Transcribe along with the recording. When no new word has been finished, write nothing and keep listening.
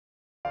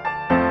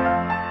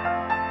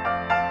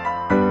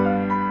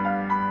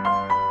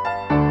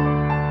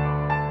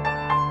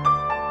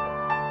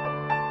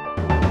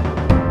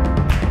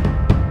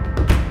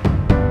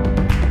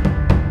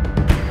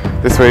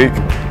week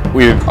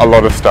we did a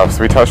lot of stuff,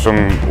 so we touched on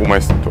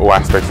almost all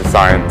aspects of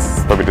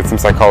science, but we did some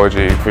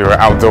psychology, we were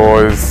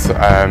outdoors,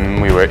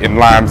 we were in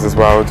labs as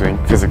well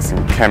doing physics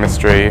and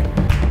chemistry,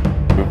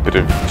 a bit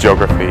of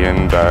geography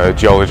and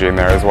geology in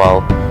there as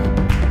well.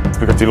 So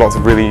we got to do lots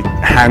of really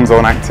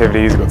hands-on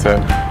activities, we got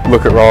to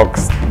look at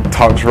rocks,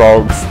 touch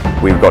rocks.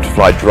 We got to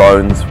fly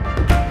drones,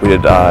 we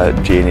did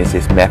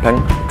GNSS mapping,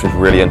 which was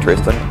really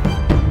interesting.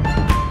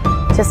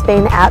 Just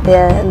being out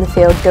there in the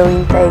field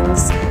doing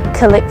things,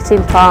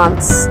 collecting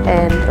plants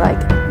and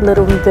like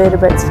little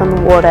invertebrates from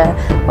the water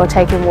or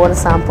taking water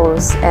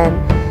samples and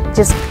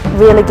just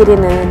really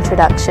getting an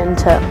introduction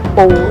to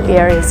all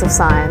areas of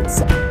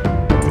science.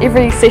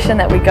 Every session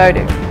that we go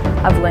to,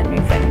 I've learned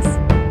new things.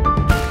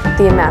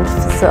 The amount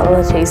of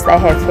facilities they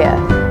have here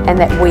and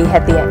that we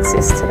have the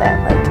access to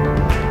that,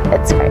 like,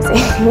 it's crazy.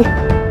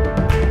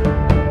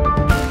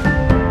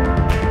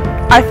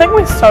 I think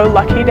we're so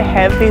lucky to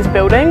have these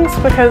buildings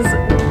because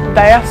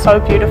they are so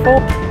beautiful.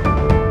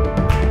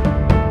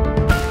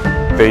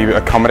 They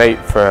accommodate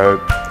for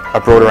a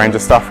broader range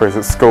of stuff, whereas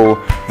at school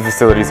the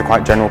facilities are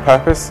quite general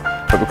purpose,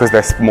 but because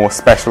they're more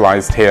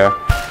specialised here,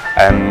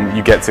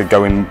 you get to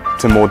go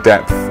into more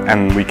depth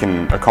and we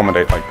can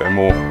accommodate like the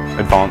more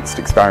advanced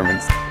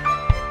experiments.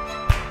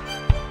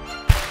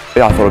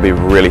 Yeah, I thought it would be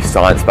really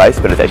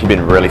science-based, but it's actually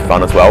been really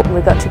fun as well.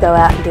 We got to go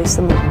out and do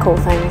some cool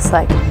things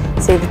like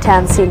see the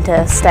town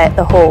centre, stay at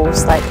the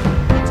halls, like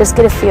just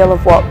get a feel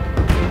of what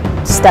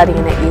studying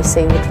at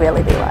UC would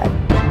really be like.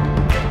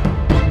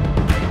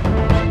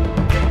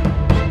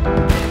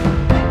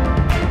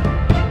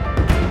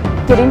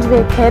 Getting to be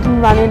a kid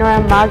and running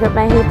around Margaret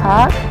Mayhew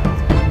Park,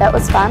 that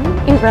was fun.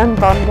 Everyone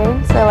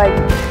bonding, so like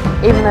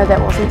even though that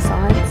wasn't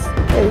science,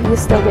 you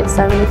still get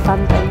so many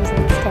fun things in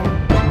this camp.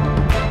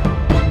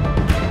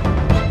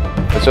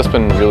 It's just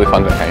been really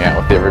fun to hang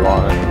out with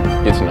everyone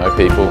and get to know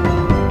people.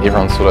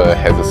 Everyone sort of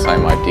has the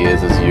same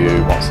ideas as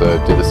you, wants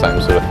to do the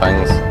same sort of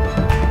things,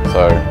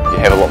 so you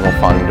have a lot more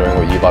fun doing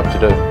what you love to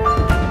do.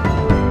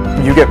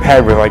 You get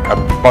paired with like a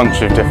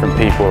bunch of different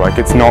people, like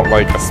it's not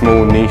like a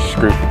small niche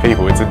group of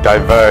people, it's a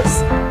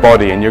diverse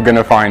body and you're going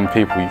to find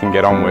people you can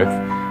get on with.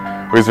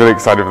 I was really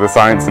excited for the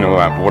science and all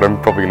that, but what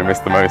I'm probably going to miss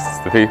the most is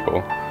the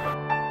people.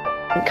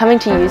 Coming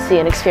to UC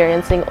and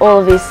experiencing all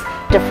of these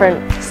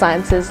different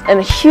sciences and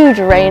a huge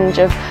range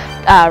of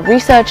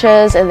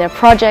researchers and their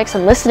projects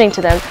and listening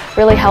to them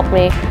really helped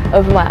me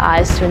open my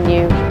eyes to a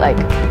new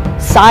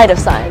side of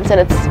science, and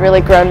it's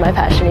really grown my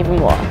passion even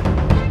more.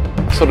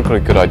 I've sort of got a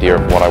good idea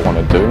of what I want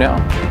to do now.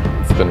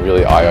 It's been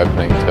really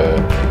eye-opening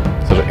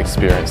to sort of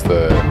experience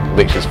the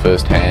lectures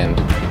firsthand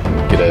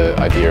and get an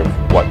idea of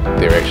what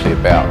they're actually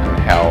about and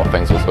how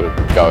things will sort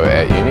of go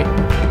at uni.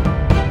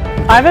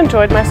 I've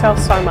enjoyed myself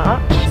so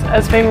much.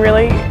 It's been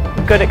really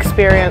good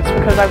experience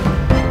because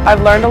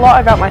I've learned a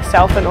lot about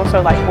myself and also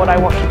like what I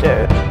want to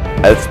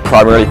do. It's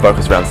primarily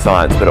focused around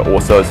science, but it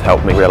also has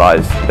helped me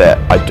realise that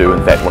I do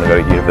in fact want to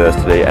go to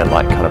university and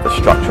like kind of the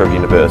structure of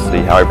university,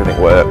 how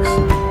everything works,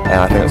 and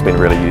I think it's been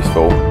really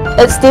useful.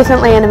 It's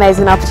definitely an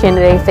amazing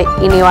opportunity for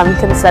anyone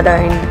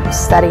considering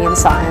studying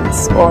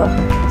science or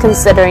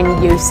considering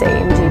UC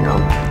in general.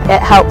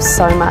 It helps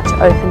so much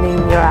opening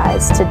your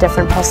eyes to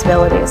different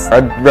possibilities.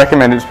 I'd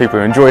recommend it to people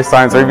who enjoy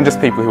science or even just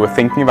people who are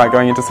thinking about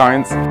going into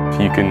science.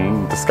 You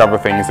can discover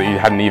things that you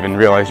hadn't even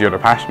realised you had a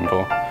passion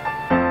for.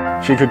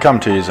 If you could come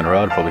 2 years in a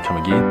row, I'd probably come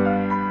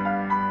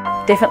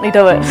again. Definitely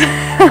do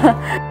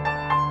it.